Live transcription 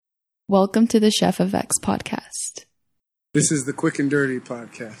Welcome to the Chef of X podcast. This is the Quick and Dirty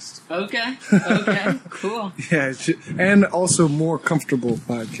podcast. Okay, cool. Yeah, and also more comfortable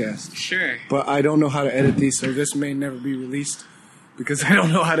podcast. Sure. But I don't know how to edit these, so this may never be released because I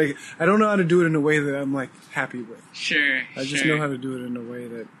don't know how to do it in a way that I'm like happy with. Sure. I just know how to do it in a way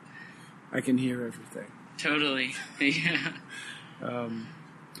that I can hear everything. Totally. Yeah.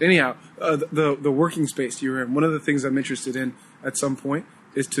 Anyhow, the working space you're in, one of the things I'm interested in at some point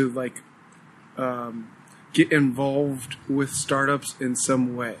is to get involved with startups in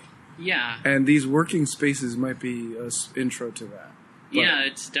some way. Yeah. And these working spaces might be an intro to that. But yeah,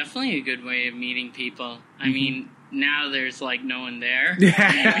 it's definitely a good way of meeting people. I mean, now there's like no one there.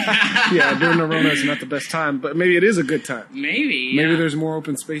 Yeah, during the Rona is not the best time, but maybe it is a good time. Maybe there's more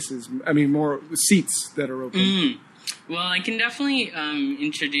open spaces. I mean, more seats that are open. Well, I can definitely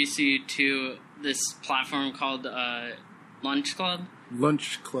introduce you to this platform called Lunch Club.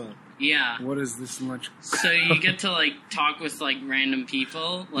 Lunch Club. Yeah. What is this lunch club? So you get to like talk with like random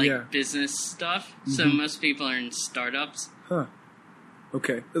people, like business stuff. So most people are in startups. Huh.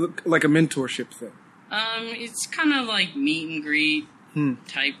 Okay. Like a mentorship thing. It's kind of like meet and greet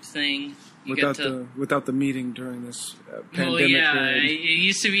type thing. Without the meeting during this pandemic. Well, yeah, period. it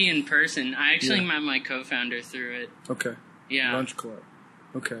used to be in person. I actually met my co-founder through it. Okay. Yeah. Lunch Club.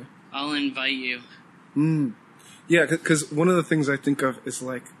 Okay. I'll invite you. Yeah, because one of the things I think of is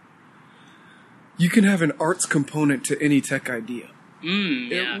like, you can have an arts component to any tech idea.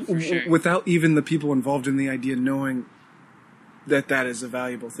 Yeah, for sure. Without even the people involved in the idea knowing that is a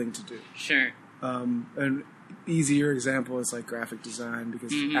valuable thing to do. Sure. An easier example is like graphic design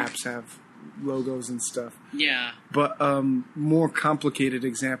because apps have logos and stuff. Yeah. But more complicated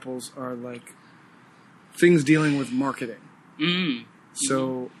examples are like things dealing with marketing.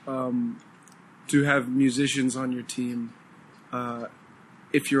 So to have musicians on your team,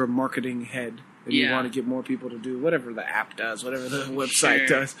 if you're a marketing head and you want to get more people to do whatever the app does, whatever the website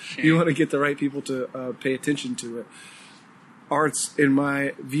does, you want to get the right people to pay attention to it. Arts, in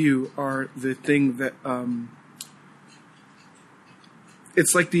my view, are the thing that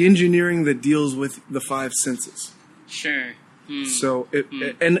it's like the engineering that deals with the five senses. Sure. So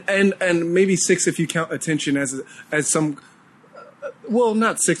and maybe six if you count attention as some. Well,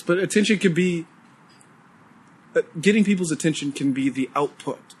 not six, but attention could be. Getting people's attention can be the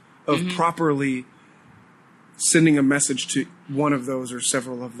output of properly sending a message to one of those or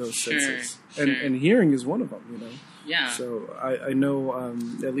several of those senses. And hearing is one of them, you know? Yeah. So I know,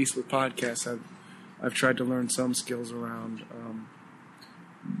 at least with podcasts, I've tried to learn some skills around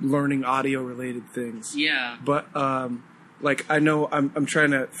learning audio-related things. Yeah. But, I know I'm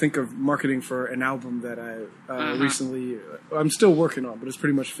trying to think of marketing for an album that I recently... I'm still working on, but it's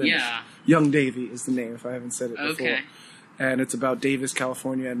pretty much finished. Yeah. Young Davey is the name, if I haven't said it before. Okay. And it's about Davis,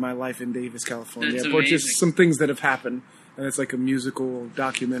 California, and my life in Davis, California. That's or amazing. just some things that have happened. And it's like a musical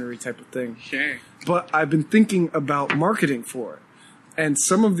documentary type of thing. Sure. But I've been thinking about marketing for it. And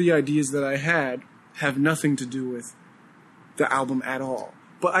some of the ideas that I had have nothing to do with the album at all.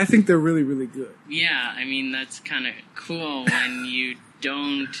 But I think they're really, really good. Yeah, I mean, that's kind of cool when you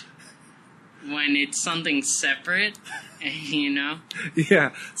when it's something separate, you know?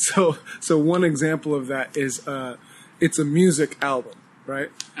 Yeah, so one example of that is it's a music album, right?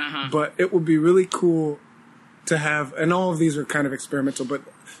 But it would be really cool to have, and all of these are kind of experimental, but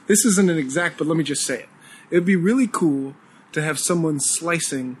this isn't an exact, but let me just say it. It would be really cool to have someone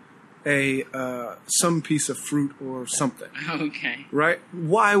slicing some piece of fruit or something. Okay. Right?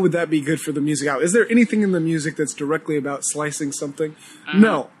 Why would that be good for the music album? Is there anything in the music that's directly about slicing something?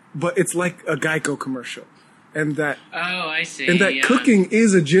 No, but it's like a Geico commercial. And that I see. And that cooking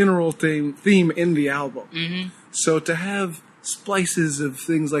is a general theme in the album. So to have splices of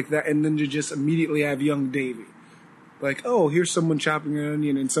things like that and then to just immediately have Young Davey. Like, oh, here's someone chopping an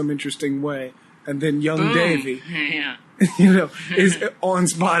onion in some interesting way. And then Young Davey. Yeah. Is on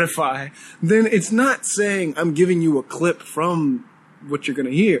Spotify, then it's not saying I'm giving you a clip from what you're going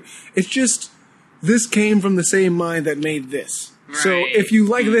to hear. It's just, this came from the same mind that made this. Right. So if you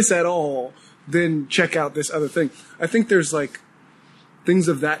like this at all, then check out this other thing. I think there's like things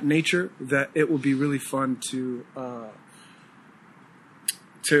of that nature that it would be really fun to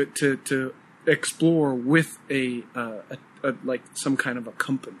explore with a like some kind of a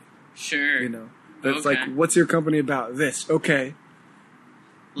company. Sure. That's like, what's your company about? This. Okay.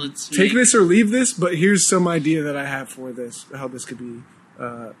 Let's take this or leave this, but here's some idea that I have for this, how this could be,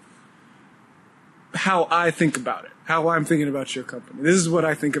 how I think about it, how I'm thinking about your company. This is what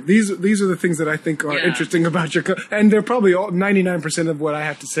I think of. These are the things that I think are interesting about your company. And they're probably all, 99% of what I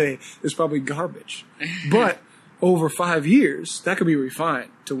have to say is probably garbage. But over 5 years, that could be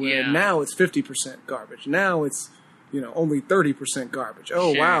refined to where now it's 50% garbage. Now it's, only 30% garbage.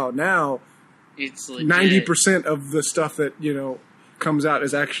 Oh, wow. Now it's legit. 90% of the stuff that, comes out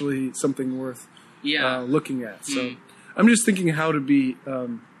is actually something worth looking at. So I'm just thinking how to be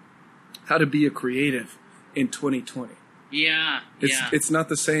a creative in 2020. Yeah, it's not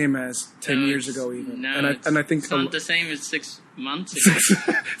the same as 10 years ago even. No, and I think it's not the same as 6 months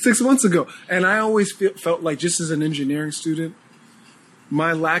ago. 6 months ago. And I always felt like, just as an engineering student,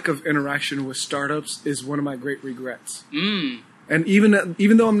 my lack of interaction with startups is one of my great regrets. And even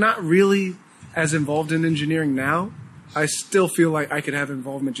though I'm not really as involved in engineering now, I still feel like I could have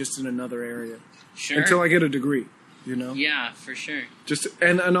involvement just in another area. Sure. Until I get a degree, Yeah, for sure. Just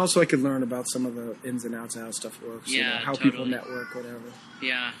and also I could learn about some of the ins and outs of how stuff works. Yeah, how totally. people network, whatever.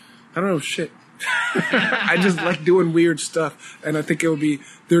 Yeah. I don't know shit. I just like doing weird stuff, and I think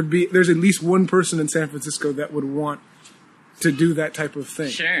there's at least one person in San Francisco that would want to do that type of thing.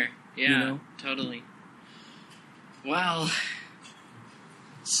 Sure. Yeah. Totally. Well,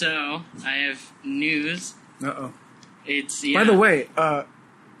 so I have news. Uh-oh. It's By the way,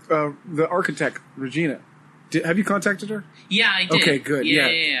 the architect Regina, have you contacted her? Yeah, I did. Okay, good.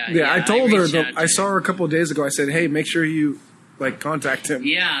 Yeah. I told her. I her. saw her a couple of days ago. I said, "Hey, make sure you contact him."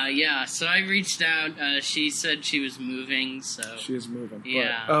 Yeah. So I reached out. She said she was moving. So she is moving.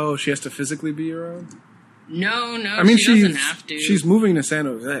 Yeah. But, she has to physically be around. No. I mean, she doesn't have to. She's moving to San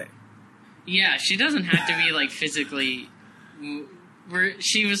Jose. Yeah, she doesn't have to be physically.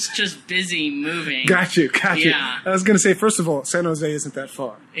 She was just busy moving. Got you. Yeah. I was going to say, first of all, San Jose isn't that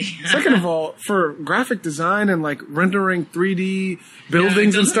far. Second of all, for graphic design and rendering 3D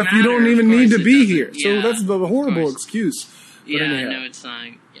buildings and stuff, you don't even need to be here. Yeah, so that's the horrible excuse. But anyhow, no, it's not.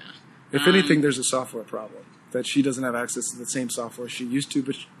 Yeah. If anything, there's a software problem that she doesn't have access to the same software she used to,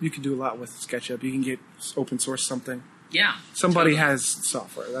 but you can do a lot with SketchUp. You can get open source something. Yeah. Somebody has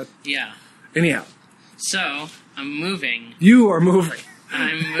software. Yeah. Anyhow. So, I'm moving. You are moving.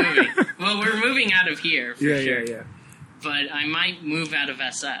 I'm moving. Well, we're moving out of here, for sure. Yeah. But I might move out of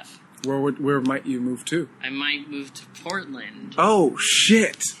SF. Where might you move to? I might move to Portland. Oh,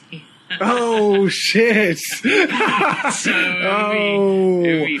 shit. Oh, shit. So,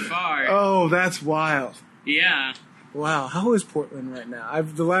 it would be far. Oh, that's wild. Yeah. Wow. How is Portland right now?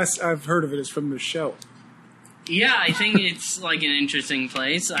 The last I've heard of it is from the show. Yeah, I think it's an interesting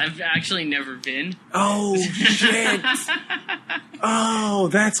place. I've actually never been. Oh, shit. Oh,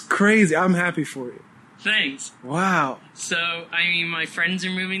 that's crazy. I'm happy for you. Thanks. Wow. So, I mean, my friends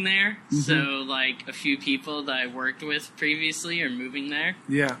are moving there. Mm-hmm. So, a few people that I worked with previously are moving there.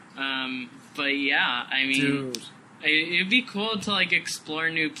 Yeah. But yeah, I mean, dude, it'd be cool to explore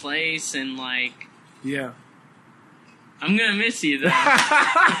a new place and Yeah. I'm gonna miss you though.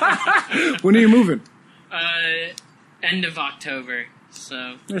 When are you moving? End of October.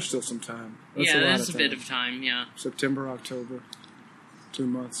 So there's still some time. That's there's a bit of time. Yeah. September, October, 2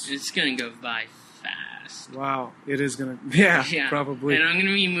 months. It's gonna go by fast. Wow, it is gonna. Yeah, probably. And I'm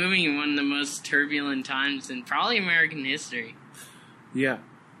gonna be moving in one of the most turbulent times in probably American history. Yeah,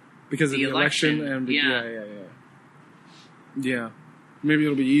 because of the election and yeah. Maybe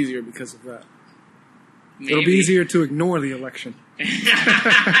it'll be easier because of that. Maybe. It'll be easier to ignore the election.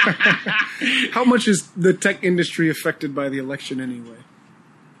 How much is the tech industry affected by the election anyway?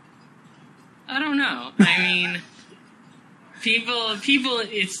 I don't know. I mean, people.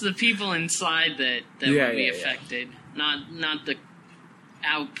 It's the people inside that will be affected, not the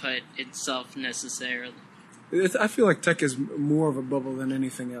output itself necessarily. I feel like tech is more of a bubble than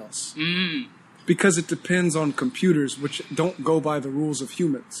anything else. Mm. Because it depends on computers, which don't go by the rules of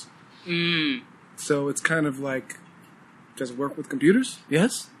humans. Mm. So it's kind of does it work with computers?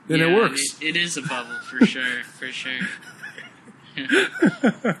 Yes? Then it works. It is a bubble, for sure, for sure.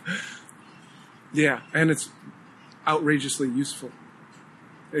 Yeah, and it's outrageously useful.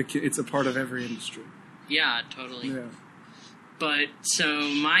 It's a part of every industry. Yeah, totally. Yeah. But, so,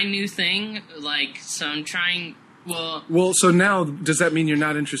 my new thing, so I'm trying... Well, so now, does that mean you're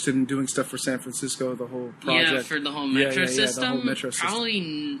not interested in doing stuff for San Francisco, the whole project? Yeah, for the whole metro system? The whole metro system.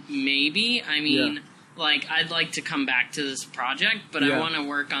 Probably, maybe. I mean, I'd like to come back to this project, but I want to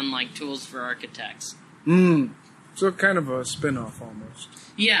work on, tools for architects. So kind of a spin-off, almost.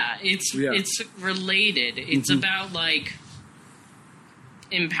 Yeah, it's related. It's about,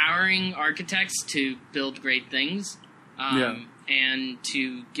 empowering architects to build great things. And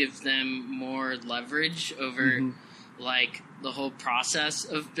to give them more leverage over, the whole process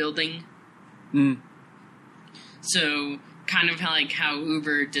of building. So, kind of how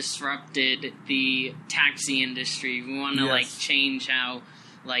Uber disrupted the taxi industry. We want to, change how,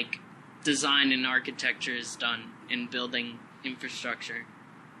 design and architecture is done in building infrastructure.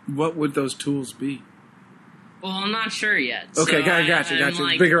 What would those tools be? Well, I'm not sure yet. Okay, gotcha.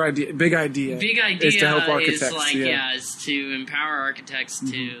 Like, Big idea is to help architects. Is to empower architects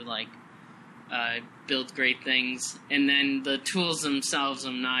to build great things, and then the tools themselves,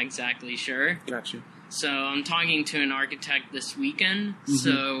 I'm not exactly sure. Gotcha. So I'm talking to an architect this weekend,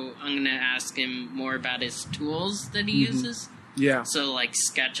 so I'm going to ask him more about his tools that he uses. Yeah. So like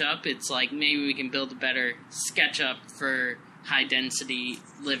SketchUp, it's like maybe we can build a better SketchUp for high density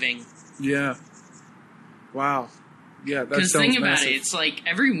living. Yeah. Wow. Yeah, that sounds Because think about massive. it, it's like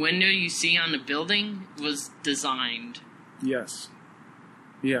every window you see on the building was designed. Yes.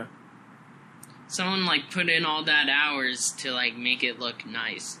 Yeah. Someone like put in all that hours to like make it look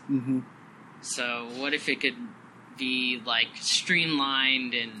nice. Mm-hmm. So what if it could be like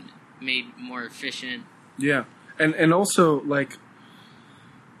streamlined and made more efficient? Yeah. And also like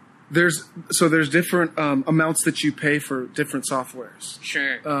there's different amounts that you pay for different softwares.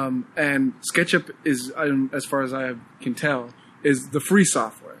 Sure. And SketchUp is, as far as I can tell, is the free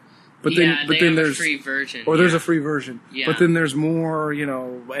software. But they then have there's a free version. or there's a free version. Yeah. But then there's more,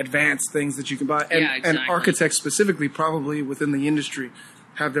 advanced things that you can buy. And, exactly. and architects specifically, probably within the industry,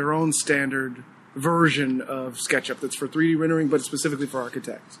 have their own standard version of SketchUp that's for 3D rendering, but specifically for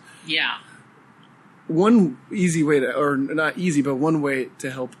architects. Yeah. One easy way to, or not easy, but one way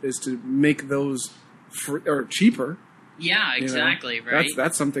to help is to make those free, or cheaper. Yeah, exactly, right?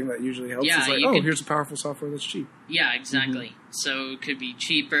 That's something that usually helps. Yeah, it's like, here's a powerful software that's cheap. Yeah, exactly. So it could be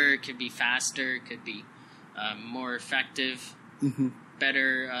cheaper, it could be faster, it could be more effective,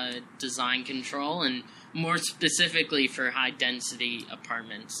 better design control, and more specifically for high-density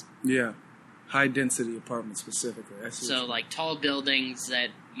apartments. Yeah, high-density apartments specifically. I see. So like tall buildings that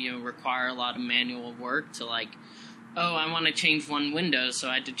require a lot of manual work to like, oh, I want to change one window, so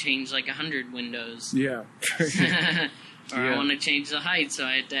I had to change like 100 windows. Yeah. Or I want to change the height, so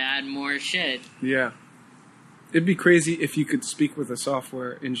I had to add more shit. Yeah. It'd be crazy if you could speak with a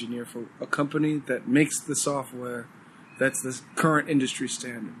software engineer for a company that makes the software that's the current industry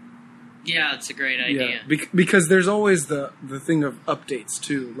standard. Yeah, it's a great idea. Yeah, because there's always the thing of updates,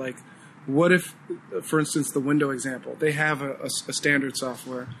 too. Like, what if, for instance, the window example, they have a standard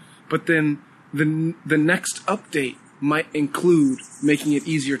software, but then the next update might include making it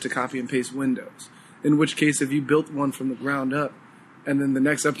easier to copy and paste windows. In which case, if you built one from the ground up, and then the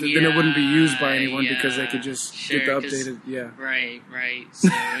next update, then it wouldn't be used by anyone because they could just get the updated. Yeah. Right. So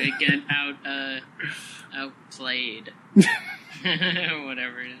it get outplayed.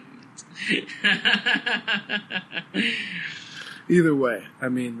 Whatever it is. Either way, I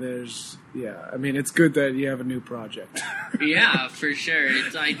mean, it's good that you have a new project. Yeah, for sure.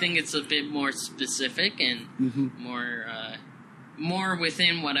 I think it's a bit more specific and more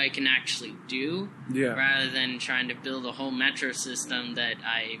within what I can actually do, rather than trying to build a whole metro system that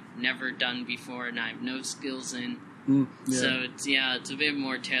I've never done before and I have no skills in. So it's a bit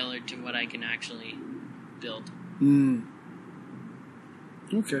more tailored to what I can actually build.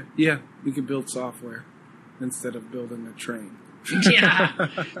 Okay. Yeah, we could build software instead of building a train. Yeah,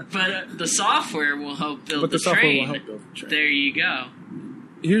 but the software will help build the train. Software will help build the train. There you go.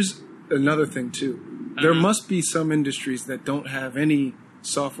 Here's another thing, too. There must be some industries that don't have any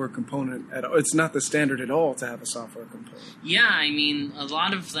software component at all. It's not the standard at all to have a software component. Yeah, I mean, a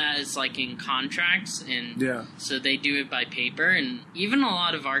lot of that is like in contracts, and so they do it by paper, and even a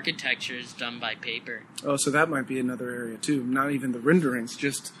lot of architecture is done by paper. Oh, so that might be another area, too. Not even the renderings,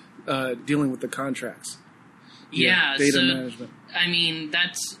 just dealing with the contracts. Yeah, data management. I mean,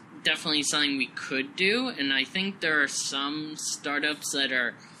 that's definitely something we could do, and I think there are some startups that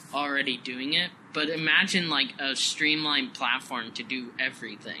are already doing it. But imagine like a streamlined platform to do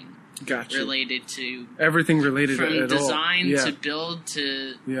everything. Gotcha. Related to everything related from at design all. to build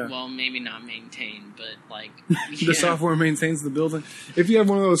to well, maybe not maintain, but like the software maintains the building. If you have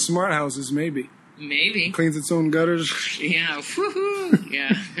one of those smart houses, maybe cleans its own gutters. Yeah, woohoo!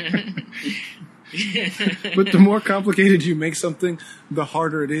 Yeah. But the more complicated you make something, the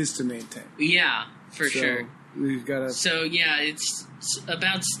harder it is to maintain. Yeah, for sure. You've got to. So yeah, it's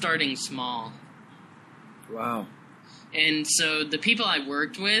about starting small. Wow. And so the people I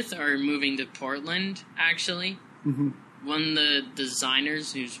worked with are moving to Portland, actually. One of the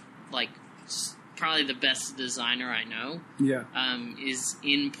designers, who's like probably the best designer I know, is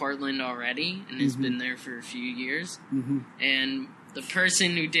in Portland already and has been there for a few years. And the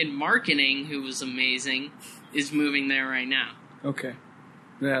person who did marketing, who was amazing, is moving there right now. Okay.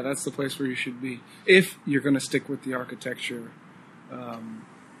 Yeah, that's the place where you should be. If you're going to stick with the architecture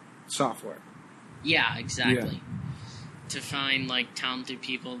software. Yeah, exactly. to find like talented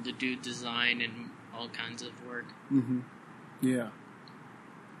people to do design and all kinds of work. Mm-hmm. Yeah.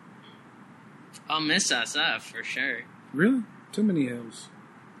 I'll miss SF for sure. Really? Too many hills.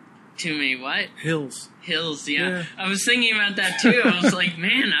 Too many what? Hills. Hills, yeah. I was thinking about that too. I was like,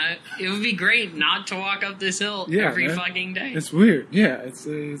 man, it would be great not to walk up this hill every fucking day. It's weird. Yeah, it's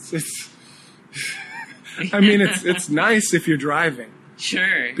I mean, it's nice if you're driving.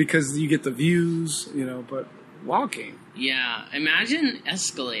 Sure. Because you get the views, but walking. Yeah. Imagine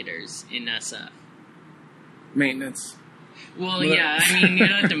escalators in SF. Maintenance. Well, yeah, I mean,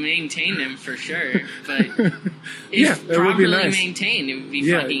 you'd have to maintain them for sure, but if it properly would be nice. Maintained, it would be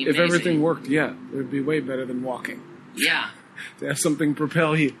fucking amazing. If everything worked, it would be way better than walking. Yeah. To have something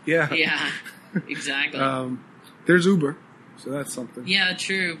propel you. Yeah. Yeah, exactly. There's Uber, so that's something. Yeah,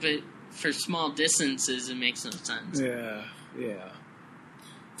 true, but for small distances, it makes no sense. Yeah.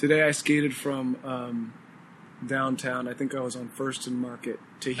 Today I skated from downtown, I think I was on First and Market,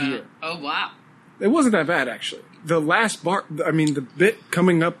 to here. Oh, wow. It wasn't that bad, actually. The last the bit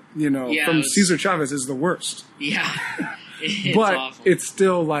coming up, from Cesar Chavez is the worst. Yeah. It's but awful. It's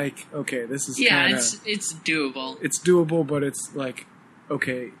still like, okay, this is kind of... Yeah, it's doable. It's doable, but it's like,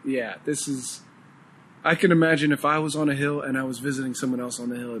 okay, yeah, this is... I can imagine if I was on a hill and I was visiting someone else on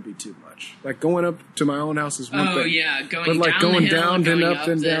the hill, it'd be too much. Like, going up to my own house is one thing. Oh, yeah, going down, then up,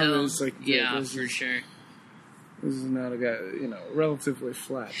 then down, it's like... Yeah, for sure. This is not a guy, relatively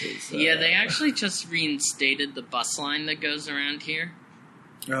flat. Yeah, they actually just reinstated the bus line that goes around here.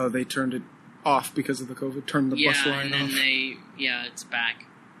 Oh, they turned it off because of the COVID? Turned the bus line off? Yeah, it's back.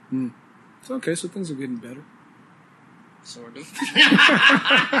 It's okay, so things are getting better. Sort of.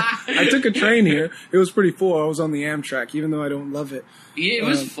 I took a train here. It was pretty full. I was on the Amtrak, even though I don't love it. It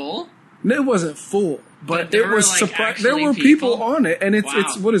was full? No, it wasn't full, but it was surprising. There were people on it, and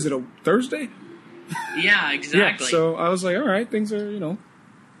it's what is it, a Thursday? Yeah, exactly. Yeah, so I was like, all right, things are,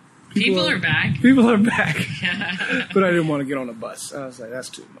 People are back. People are back. But I didn't want to get on a bus. I was like, that's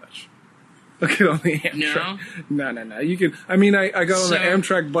too much. I'll get on the Amtrak. No. You can. I mean, I got on the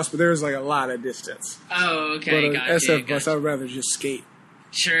Amtrak bus, but there was like a lot of distance. Oh, okay. But an SF bus, I would rather just skate.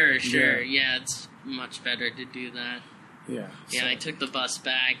 Sure. Yeah, it's much better to do that. Yeah. Yeah, I took the bus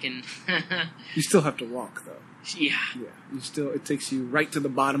back, and you still have to walk, though. Yeah. Yeah. It takes you right to the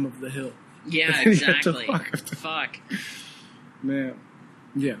bottom of the hill. Yeah, exactly. Fuck. Man.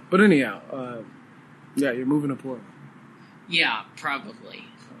 Yeah. But anyhow, you're moving to Portland. Yeah, probably.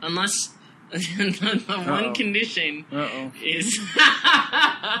 Unless the one condition is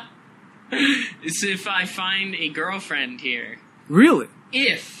if I find a girlfriend here. Really?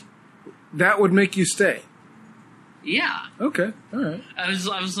 If. That would make you stay. Yeah. Okay. All right. I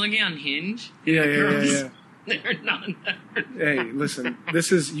was looking on Hinge. Yeah. They're not. Hey, listen.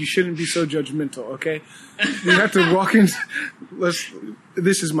 You shouldn't be so judgmental, okay? You have to walk in.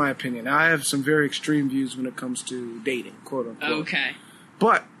 This is my opinion. I have some very extreme views when it comes to dating, quote unquote. Okay.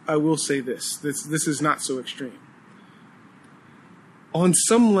 But I will say this. This is not so extreme. On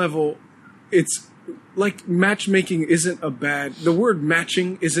some level, it's like matchmaking isn't a bad... The word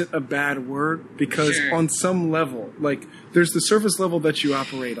matching isn't a bad word because on some level, like there's the surface level that you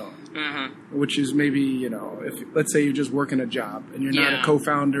operate on. Which is maybe, if let's say you're just working a job and you're not a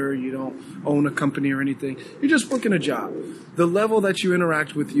co-founder, you don't own a company or anything, you're just working a job. The level that you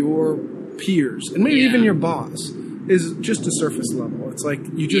interact with your peers and maybe even your boss is just a surface level. It's like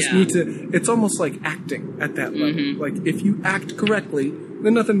you just need to, it's almost like acting at that level. Like if you act correctly,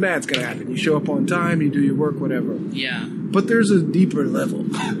 then nothing bad's going to happen. You show up on time, you do your work, whatever. Yeah. But there's a deeper level.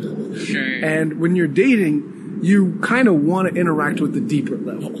 Sure. And when you're dating, you kind of want to interact with the deeper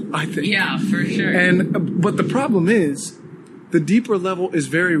level, I think. Yeah, for sure. But the problem is, the deeper level is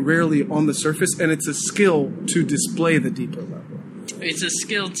very rarely on the surface, and it's a skill to display the deeper level. It's a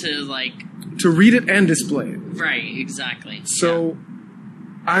skill to, to read it and display it. Right, exactly. So,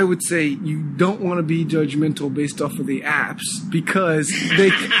 I would say you don't want to be judgmental based off of the apps, because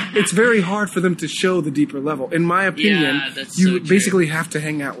it's very hard for them to show the deeper level. In my opinion, you basically have to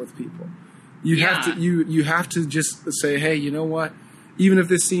hang out with people. You have to just say, hey, you know what? Even if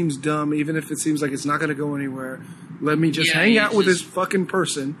this seems dumb, even if it seems like it's not going to go anywhere, let me just hang out with this fucking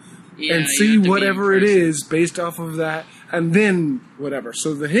person and see whatever it is based off of that, and then whatever.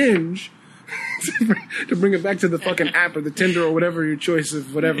 So the Hinge, to bring it back to the fucking app or the Tinder or whatever your choice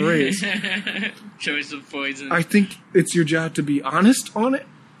of whatever is. Choice of poison. I think it's your job to be honest on it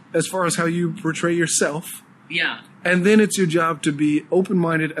as far as how you portray yourself. Yeah. And then it's your job to be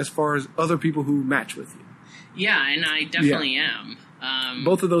open-minded as far as other people who match with you. Yeah, and I definitely am.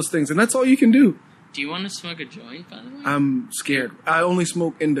 Both of those things. And that's all you can do. Do you want to smoke a joint, by the way? I'm scared. I only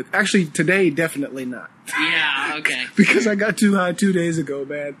smoke indica. Actually, today, definitely not. Yeah, okay. Because I got too high 2 days ago,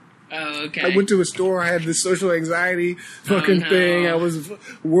 man. Oh, okay. I went to a store. I had this social anxiety fucking thing. I was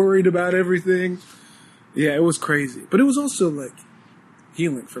worried about everything. Yeah, it was crazy. But it was also, like,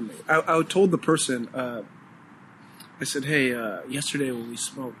 healing for me. I told the person, I said, hey, yesterday when we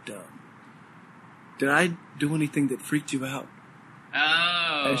smoked, did I do anything that freaked you out?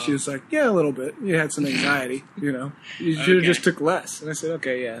 Oh. And she was like, yeah, a little bit. You had some anxiety, you know. You should have just took less. And I said,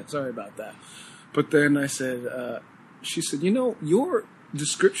 okay, yeah, sorry about that. But then I said, she said, you know, your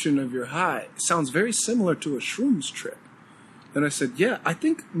description of your high sounds very similar to a shrooms trip. And I said, yeah, I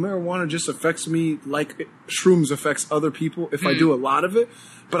think marijuana just affects me like shrooms affects other people if I do a lot of it.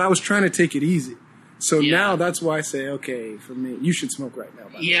 But I was trying to take it easy. So now that's why I say, okay, for me, you should smoke right now.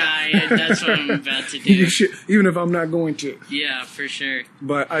 Yeah, that's what I'm about to do. You should, even if I'm not going to. Yeah, for sure.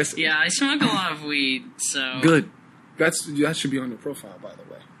 But I smoke a lot of weed, so... Good. That should be on your profile, by the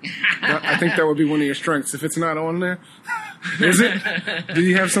way. I think that would be one of your strengths. If it's not on there, is it? Do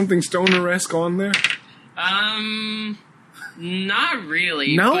you have something stoner-esque on there? Not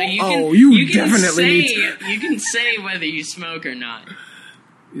really. No? But you definitely need to. You can say whether you smoke or not.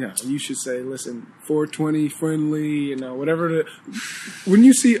 Yeah, you should say, listen, 420 friendly, you know, whatever. When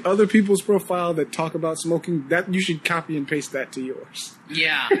you see other people's profile that talk about smoking, that you should copy and paste that to yours.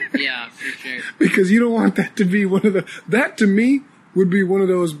 Yeah, for sure. Because you don't want that to be one of the... That, to me, would be one of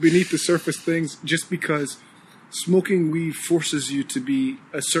those beneath the surface things, just because smoking weed forces you to be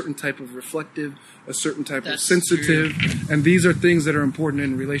a certain type of reflective, a certain type of sensitive, and these are things that are important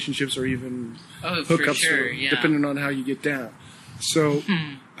in relationships or even hookups, depending on how you get down. So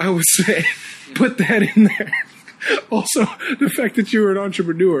I would say put that in there. Also, the fact that you were an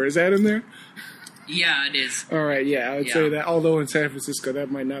entrepreneur, is that in there? Yeah, it is. All right, yeah, I would say that. Although in San Francisco,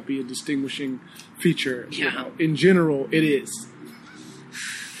 that might not be a distinguishing feature. Yeah. You know, in general, it is.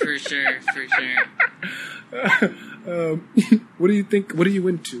 For sure. What do you think? What are you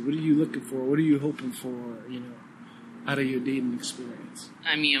into? What are you looking for? What are you hoping for? You know, out of your dating experience.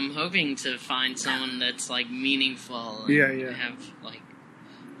 I mean, I'm hoping to find someone that's like meaningful. And have like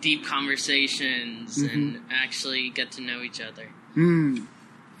deep conversations and actually get to know each other.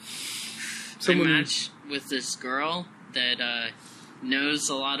 I matched with this girl that knows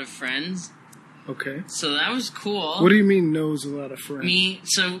a lot of friends. Okay. So that was cool. What do you mean knows a lot of friends?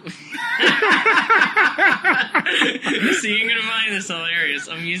 So you're going to find this hilarious.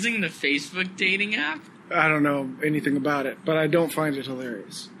 I'm using the Facebook dating app. I don't know anything about it, but I don't find it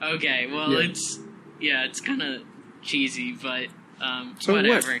hilarious. Okay, well, it's kind of cheesy, but so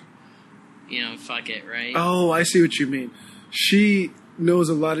whatever. What? You know, fuck it, right? Oh, I see what you mean. She knows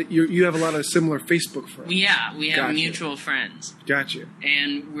a lot of... You have a lot of similar Facebook friends. Yeah, we have mutual friends. Gotcha.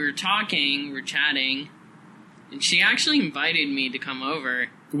 And we're chatting, and she actually invited me to come over.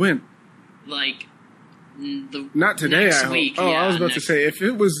 When? Like... Not today, next I hope. week. Oh, yeah, I was about to say, if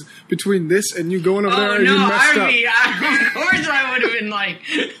it was between this and you going over there and you messed up. Of course I would have been like,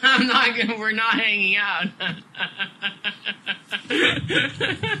 we're not hanging out.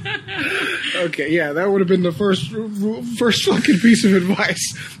 Okay, yeah, that would have been the first fucking piece of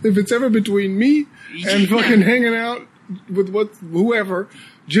advice. If it's ever between me and fucking hanging out with whoever,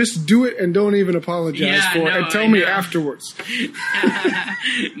 just do it and don't even apologize for it, and tell me afterwards.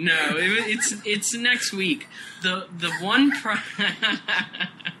 No, it's next week. The one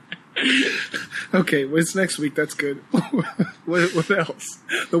Okay, well, it's next week. That's good. What else?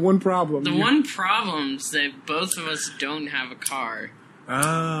 The one problem. One problem's that both of us don't have a car.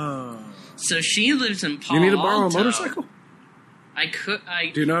 Oh. So she lives in Palo Alto. You need to borrow a motorcycle?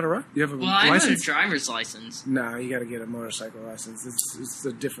 Do you know how to ride? You have a license? I have a driver's license. Nah, you got to get a motorcycle license. It's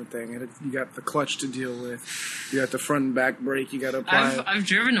a different thing. You got the clutch to deal with. You got the front and back brake. You got to apply. I've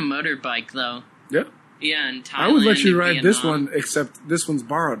driven a motorbike though. Yeah. Yeah, in Thailand. I would let you ride Vietnam. this one, except this one's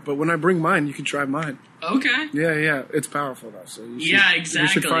borrowed. But when I bring mine, you can try mine. Okay. Yeah, it's powerful though. So exactly. You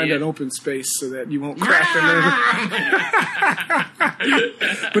should find an open space so that you won't crash into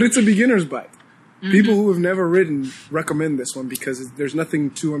it. But it's a beginner's bike. Mm-hmm. People who have never ridden recommend this one because there's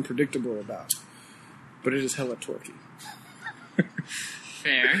nothing too unpredictable about it. But it is hella torquey.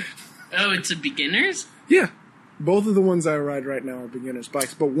 Fair. Oh, it's a beginner's? Yeah. Both of the ones I ride right now are beginner's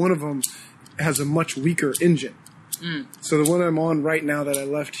bikes, but one of them has a much weaker engine. So the one I'm on right now that I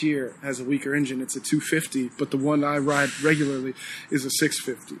left here has a weaker engine. It's a 250, but the one I ride regularly is a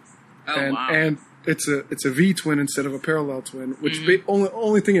 650. Oh, wow. And it's a V-twin instead of a parallel twin, which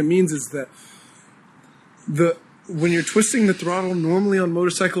only thing it means is that when you're twisting the throttle, normally on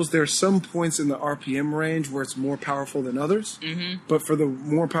motorcycles, there are some points in the RPM range where it's more powerful than others. Mm-hmm. But for the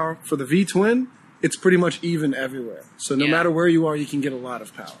V-twin, it's pretty much even everywhere. So no matter where you are, you can get a lot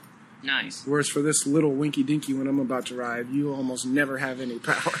of power. Nice. Whereas for this little winky dinky when I'm about to ride, you almost never have any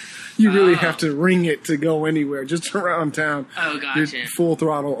power. You really have to ring it to go anywhere, just around town. Oh, gotcha. You're full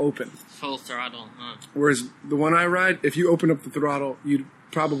throttle open. Full throttle, huh? Whereas the one I ride, if you open up the throttle, you'd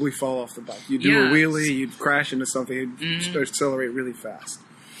probably fall off the bike. You'd do a wheelie, you'd crash into something, you'd accelerate really fast.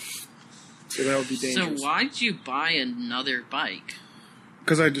 So that would be dangerous. So why'd you buy another bike?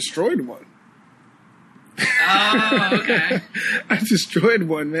 Because I destroyed one. Oh, okay. I destroyed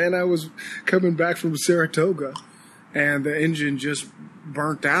one, man. I was coming back from Saratoga, and the engine just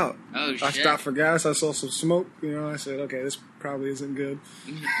burnt out. Oh, shit. I stopped for gas. I saw some smoke. I said, okay, this probably isn't good.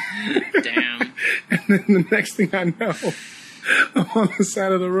 Damn. And then the next thing I know, I'm on the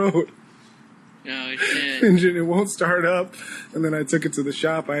side of the road. Oh, shit. Engine, it won't start up. And then I took it to the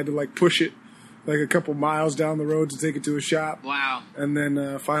shop. I had to, push it, a couple miles down the road to take it to a shop. Wow. And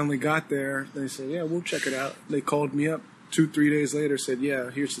then finally got there. They said, yeah, we'll check it out. They called me up 2-3 days later, said,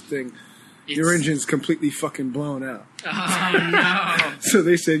 yeah, here's the thing. Your engine's completely fucking blown out. Oh, no. So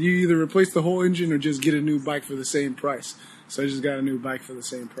they said, you either replace the whole engine or just get a new bike for the same price. So I just got a new bike for the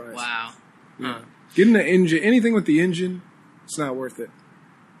same price. Wow. Yeah. Getting the engine, anything with the engine, it's not worth it.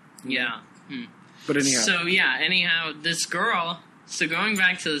 Yeah. But anyhow. So, this girl, so going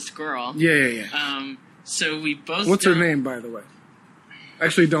back to this girl. Yeah. So we both. What's her name, by the way?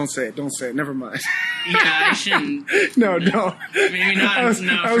 Actually, don't say it. Don't say it. Never mind. Yeah, I shouldn't. No, don't. Maybe not. I was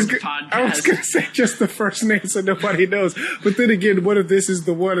going to say just the first name so nobody knows. But then again, what if this is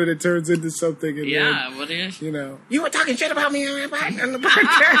the one and it turns into something? And then, what if? You were talking shit about me on the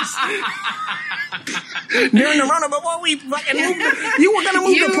podcast. During the run before we fucking moved. You were going to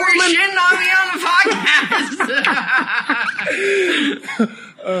move to Portland. You were shitting on me on the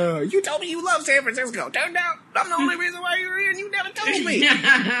podcast. You told me you love San Francisco. Turned out I'm the only reason why you're here and you never told me.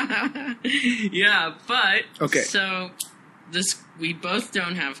 Yeah, but okay. So we both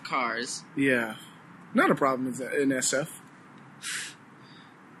don't have cars. Yeah, not a problem in SF.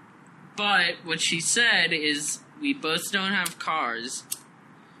 But what she said is we both don't have cars.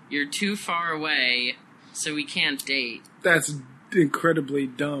 You're too far away, so we can't date. That's incredibly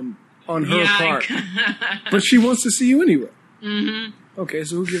dumb on her part. But she wants to see you anyway. Mm-hmm. Okay,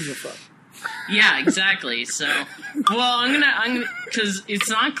 so who gives a fuck? Yeah, exactly. So, I'm gonna, because it's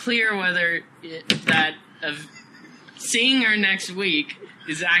not clear whether seeing her next week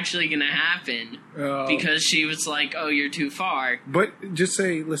is actually gonna happen. Because she was like, "Oh, you're too far." But just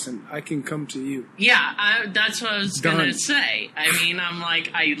say, "Listen, I can come to you." Yeah, that's what I was gonna say. I mean, I'm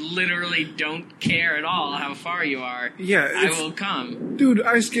like, I literally don't care at all how far you are. Yeah, I will come, dude.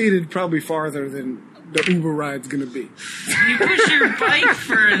 I skated probably farther than the Uber ride's gonna be. You push your bike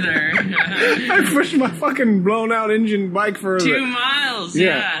further. I pushed my fucking blown out engine bike further. 2 miles,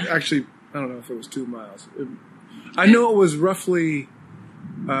 yeah. Actually, I don't know if it was 2 miles. I know it was roughly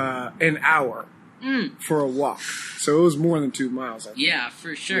an hour for a walk. So it was more than 2 miles. I think. Yeah,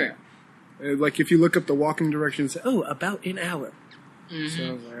 for sure. Yeah. Like if you look up the walking directions, about an hour. Mm-hmm. So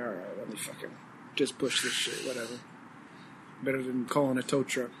I was like, alright, let me fucking just push this shit, whatever. Better than calling a tow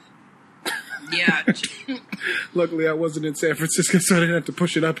truck. Yeah. Luckily, I wasn't in San Francisco, so I didn't have to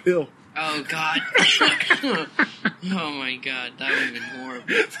push it uphill. Oh, God. Oh, my God. That would have been horrible.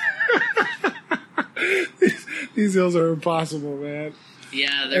 These hills are impossible, man.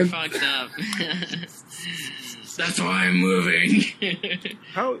 Yeah, they're fucked up. That's why I'm moving.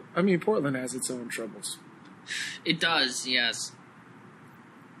 Portland has its own troubles. It does, yes.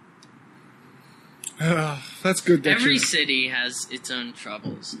 That's good. Every city has its own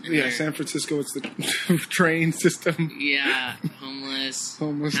troubles. Yeah, San Francisco, it's the train system. Yeah,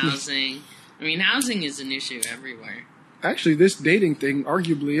 homelessness, housing. I mean, housing is an issue everywhere. Actually, this dating thing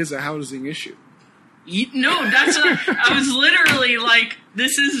arguably is a housing issue. No, that's what I was literally like,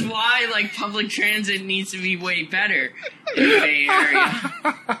 this is why, public transit needs to be way better in the Bay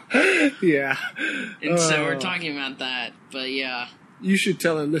Area. Yeah. And so we're talking about that, but yeah. You should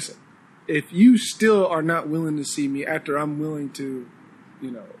tell her, listen, if you still are not willing to see me after I'm willing to,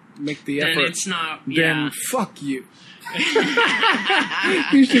 make the effort, then it's not. Then fuck you.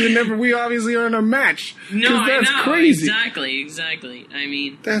 You should have never. We obviously aren't a match. No, that's I know. Crazy. Exactly. I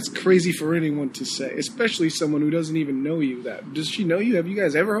mean, that's crazy for anyone to say, especially someone who doesn't even know you. Does she know you? Have you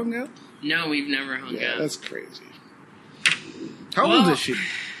guys ever hung out? No, we've never hung out. That's crazy. How old is she?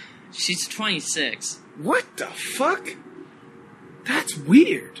 She's 26. What the fuck? That's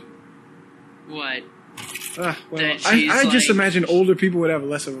weird. What? I just imagine older people would have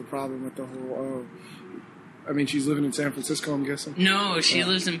less of a problem with the whole. She's living in San Francisco, I'm guessing. No, she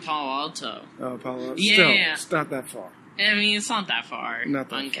lives in Palo Alto. Oh, Palo Alto. Yeah, It's not that far. I mean, it's not that far. Not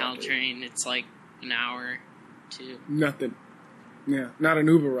that on far, Caltrain. It's an hour, 2. Nothing. Yeah, not an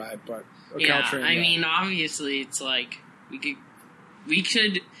Uber ride, but a Caltrain ride. I mean, obviously, it's like we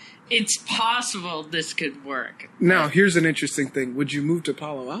could. It's possible this could work. Now, here's an interesting thing. Would you move to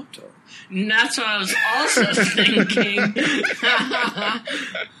Palo Alto? And that's what I was also thinking.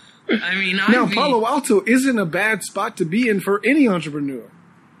 I mean, Palo Alto isn't a bad spot to be in for any entrepreneur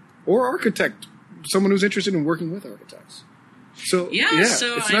or architect, someone who's interested in working with architects. So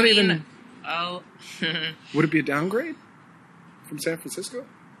so it's not even. I'll Would it be a downgrade from San Francisco?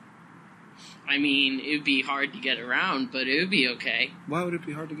 I mean, it would be hard to get around, but it would be okay. Why would it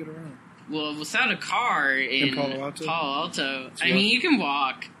be hard to get around? Well, without a car in Palo Alto, I mean, you can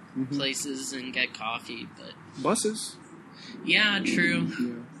walk places and get coffee, but buses. Yeah, true.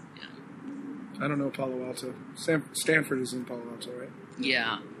 Yeah. I don't know Palo Alto. Stanford is in Palo Alto, right?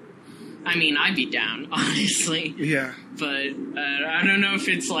 Yeah. I mean, I'd be down, honestly. Yeah. But I don't know if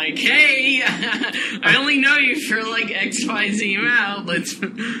it's like, hey, I only know you for like XYZ amount.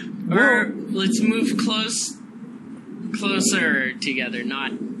 Let's move closer together,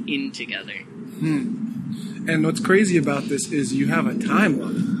 not in together. And what's crazy about this is you have a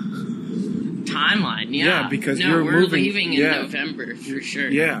timeline. Yeah, because we're leaving in November for sure.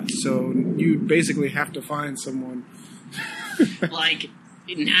 Yeah, so you basically have to find someone. Like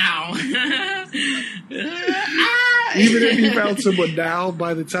now. Even if you found someone now,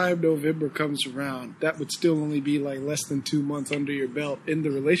 by the time November comes around, that would still only be like less than 2 months under your belt in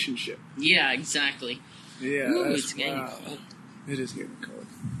the relationship. Yeah, exactly. Yeah, it's getting cold. It is getting cold.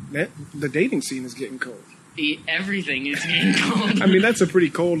 The dating scene is getting cold. Everything is getting cold. I mean, that's a pretty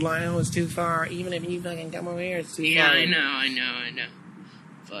cold line. Oh, it's too far. Even if you fucking come over here, it's too far. Yeah, I know.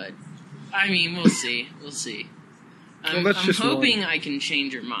 But, I mean, we'll see. I'm hoping I can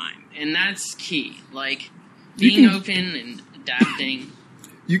change your mind. And that's key. Like, being open and adapting.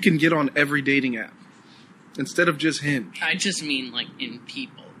 You can get on every dating app instead of just Hinge. I just mean, like, in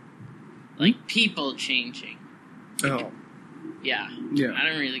people. Like, people changing. Oh. Yeah. I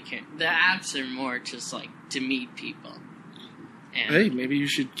don't really care. The apps are more just, like, to meet people. And hey, maybe you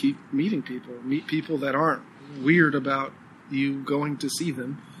should keep meeting people. Meet people that aren't weird about you going to see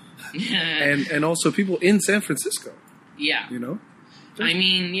them. and also people in San Francisco. Yeah. You know? I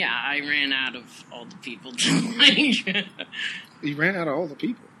mean, yeah, I ran out of all the people to like. You ran out of all the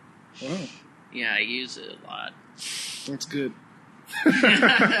people? Wow. Yeah, I use it a lot. That's good.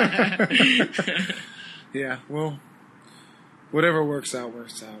 Yeah, well, whatever works out,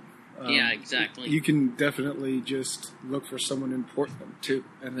 works out. Yeah, exactly. You can definitely just look for someone in Portland, too.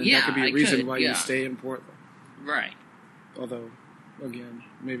 And then that could be a reason why you stay in Portland. Right. Although, again,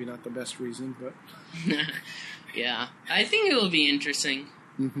 maybe not the best reason, but... Yeah. I think it will be interesting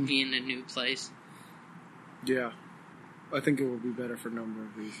being in a new place. Yeah. I think it will be better for a number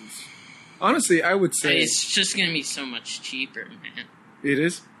of reasons. Honestly, I would say... It's just going to be so much cheaper, man. It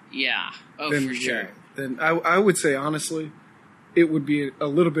is? Yeah. Oh, for sure. Yeah. Then I would say, honestly, it would be a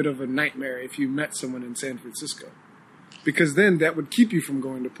little bit of a nightmare if you met someone in San Francisco. Because then that would keep you from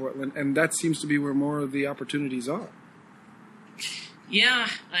going to Portland, and that seems to be where more of the opportunities are. Yeah,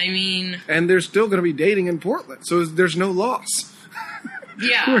 I mean... And there's still going to be dating in Portland, so there's no loss.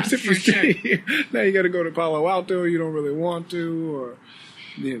 Yeah, whereas if you for stay sure. here, now you got to go to Palo Alto, you don't really want to, or,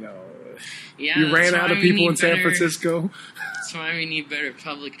 you know... Yeah, you ran out of people in San Francisco. That's why we need better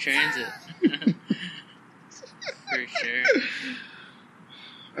public transit. For sure.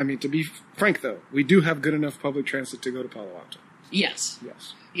 I mean, to be frank, though, we do have good enough public transit to go to Palo Alto. Yes.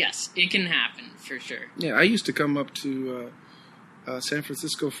 It can happen, for sure. Yeah, I used to come up to San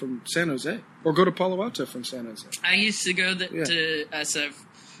Francisco from San Jose, or go to Palo Alto from San Jose. I used to go to SF,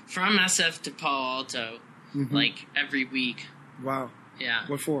 from SF to Palo Alto, like, every week. Wow. Yeah.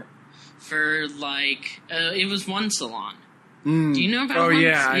 What for? For, like, it was one salon. Do you know about one? Oh,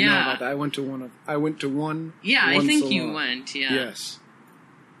 yeah, I know about that. I went to one. Yeah, I think salon. you went, yeah. Yes.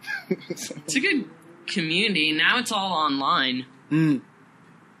 It's a good community. Now it's all online.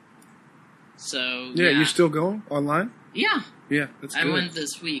 So, yeah. You still going online? Yeah. Yeah, that's good. I went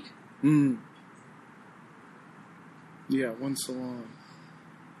this week. Yeah, one salon.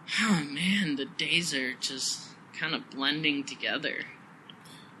 Oh, man, the days are just kind of blending together.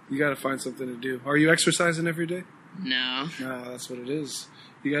 You got to find something to do. Are you exercising every day? No. No, that's what it is.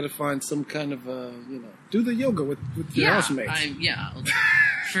 You got to find some kind of, do the yoga with your housemates.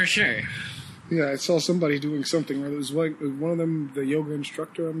 For sure. Yeah, I saw somebody doing something where it was like one of them, the yoga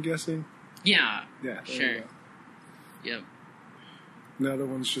instructor, I'm guessing. Yeah. Yeah. Sure. Yep. The other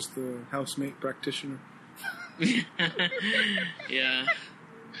one's just the housemate practitioner. Yeah.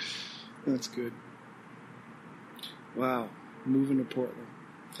 That's good. Wow. Moving to Portland.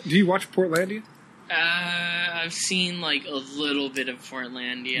 Do you watch Portlandia? I've seen like a little bit of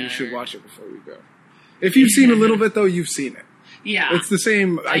Portlandia. You should watch it before we go. If you've seen a little bit, though, you've seen it. Yeah. It's the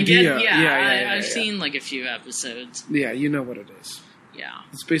same idea. I've seen like a few episodes. Yeah, you know what it is. Yeah.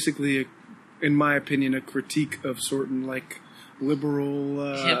 It's basically, in my opinion, a critique of certain, like, liberal,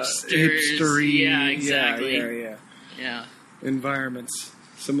 hipstery. Yeah, exactly. Yeah. Environments.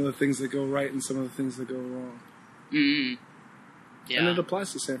 Some of the things that go right and some of the things that go wrong. Mm-hmm. Yeah. And it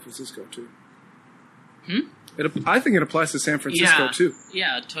applies to San Francisco, too. I think it applies to San Francisco, too.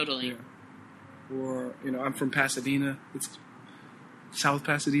 Yeah, totally. Yeah. Or, I'm from Pasadena. South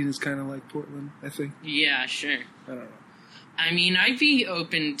Pasadena is kind of like Portland, I think. Yeah, sure. I don't know. I mean, I'd be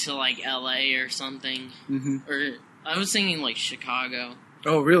open to, like, L.A. or something. Mm-hmm. Or, I was thinking, like, Chicago.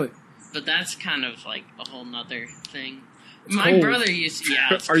 Oh, really? But that's kind of, like, a whole nother thing. It's My cold. brother used to...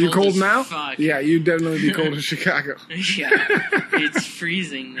 Yeah, it's Are you cold now? Fuck. Yeah, you'd definitely be cold in Chicago. Yeah. It's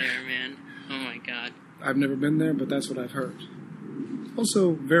freezing there, man. Oh, my God. I've never been there, but that's what I've heard.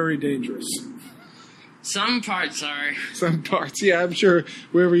 Also, very dangerous. Some parts are. Some parts, yeah. I'm sure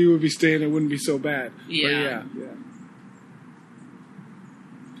wherever you would be staying, it wouldn't be so bad. Yeah. But yeah.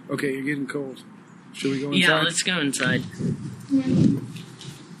 Okay, you're getting cold. Should we go inside? Yeah, let's go inside.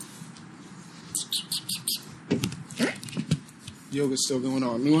 Yoga's still going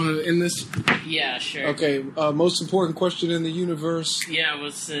on. You want to end this? Yeah, sure. Okay, most important question in the universe. Yeah,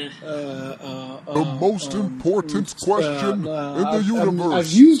 what's the... the most important question in the universe.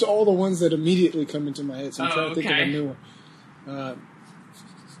 I've used all the ones that immediately come into my head, so I'm trying to think of a new one.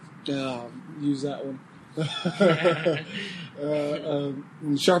 Use that one.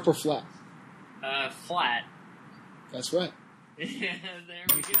 Sharp or flat? Flat. That's right. There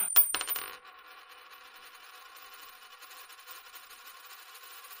we go.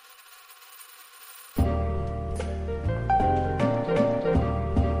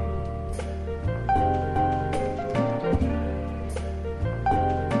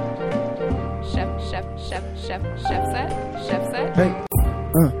 Chef set. Hey,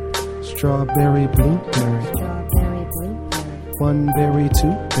 strawberry, blueberry. One berry,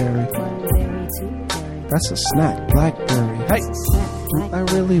 two berry. That's a snack, blackberry. Hey, do I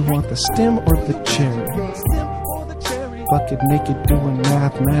really want the stem or the cherry? Bucket naked doing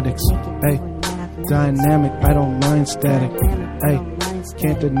mathematics. Hey, dynamic, I don't mind static. Hey,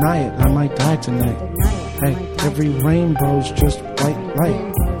 can't deny it, I might die tonight. Hey, every rainbow's just right.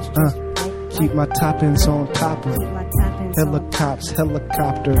 Keep my toppings on top of it.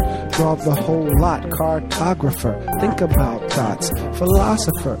 Helicopter, draw the whole lot. Cartographer, think about dots.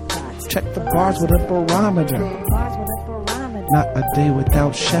 Philosopher, check the bars with a barometer. Not a day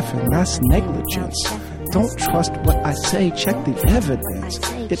without chefing, that's negligence. Don't trust what I say, check the evidence.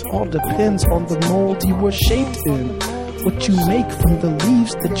 It all depends on the mold you were shaped in. What you make from the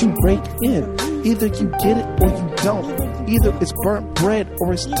leaves that you break in. Either you get it or you don't. Either it's burnt bread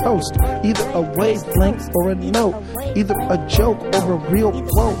or it's toast. Either a wavelength or a note. Either a joke or a real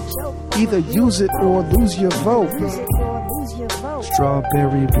quote. Either use it or lose your vote.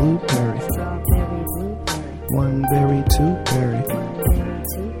 Strawberry, blueberry. One berry, two berry.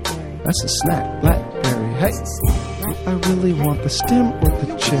 That's a snack, blackberry. Hey, do I really want the stem or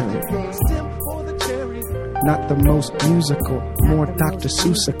the cherry? Not the most musical, more Dr.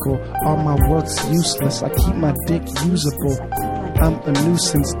 Seussical. All my work's useless, I keep my dick usable. I'm a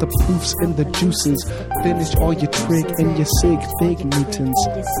nuisance, the proof's in the juices. Finish all your trig and your sig fig Newtons.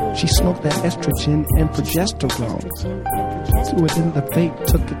 She smoked that estrogen and progesterone. Threw it in the vape,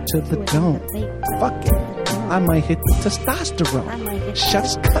 took it to the dome. Fuck it, I might hit the testosterone.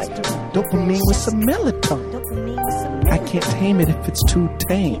 Chef's cut, dopamine with some melatonin. I can't tame it if it's too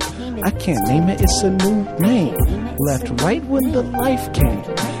tame. I can't name it, it's a new name. Left, right when the life came.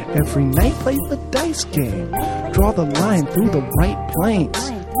 Every night play the dice game. Draw the line through the right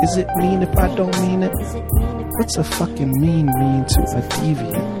planes. Is it mean if I don't mean it? What's a fucking mean to a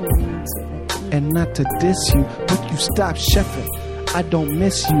deviant? And not to diss you, but you stop chefing. I don't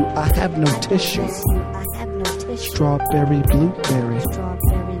miss you, I have no tissue. Strawberry, blueberry.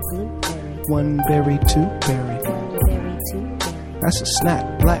 One berry, two berry. That's a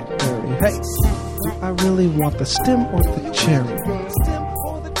snack, blackberry. Hey, do I really want the stem or the cherry?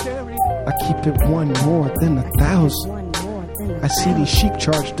 I keep it one more than 1,000. I see these sheep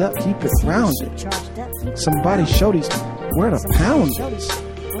charged up, keep it rounded. Somebody show these where to pound it.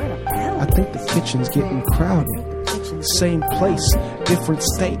 I think the kitchen's getting crowded. Same place, different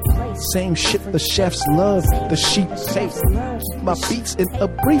state. Same shit the chefs love, the sheep take. Keep my beats in a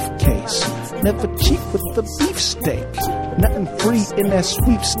briefcase. Never cheap with the beefsteak. Nothing free in that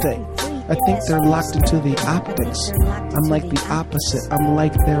sweepstake. I think they're locked into the optics. I'm like the opposite, I'm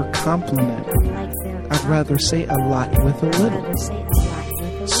like their complement. I'd rather say a lot with a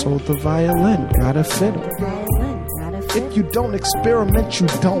little. So the violin got a fiddle. If you don't experiment, you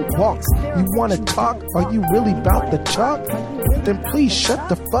don't walk. You wanna talk? Are you really about the chalk? Then please shut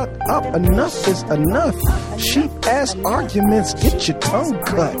the fuck up. Enough is enough. Cheap-ass arguments, get your tongue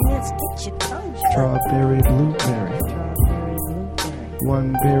cut. Strawberry, blueberry.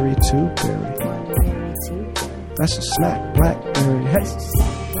 One berry, two berry. That's a snack, blackberry. Hey,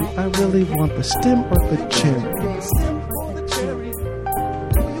 do I really want the stem or the cherry?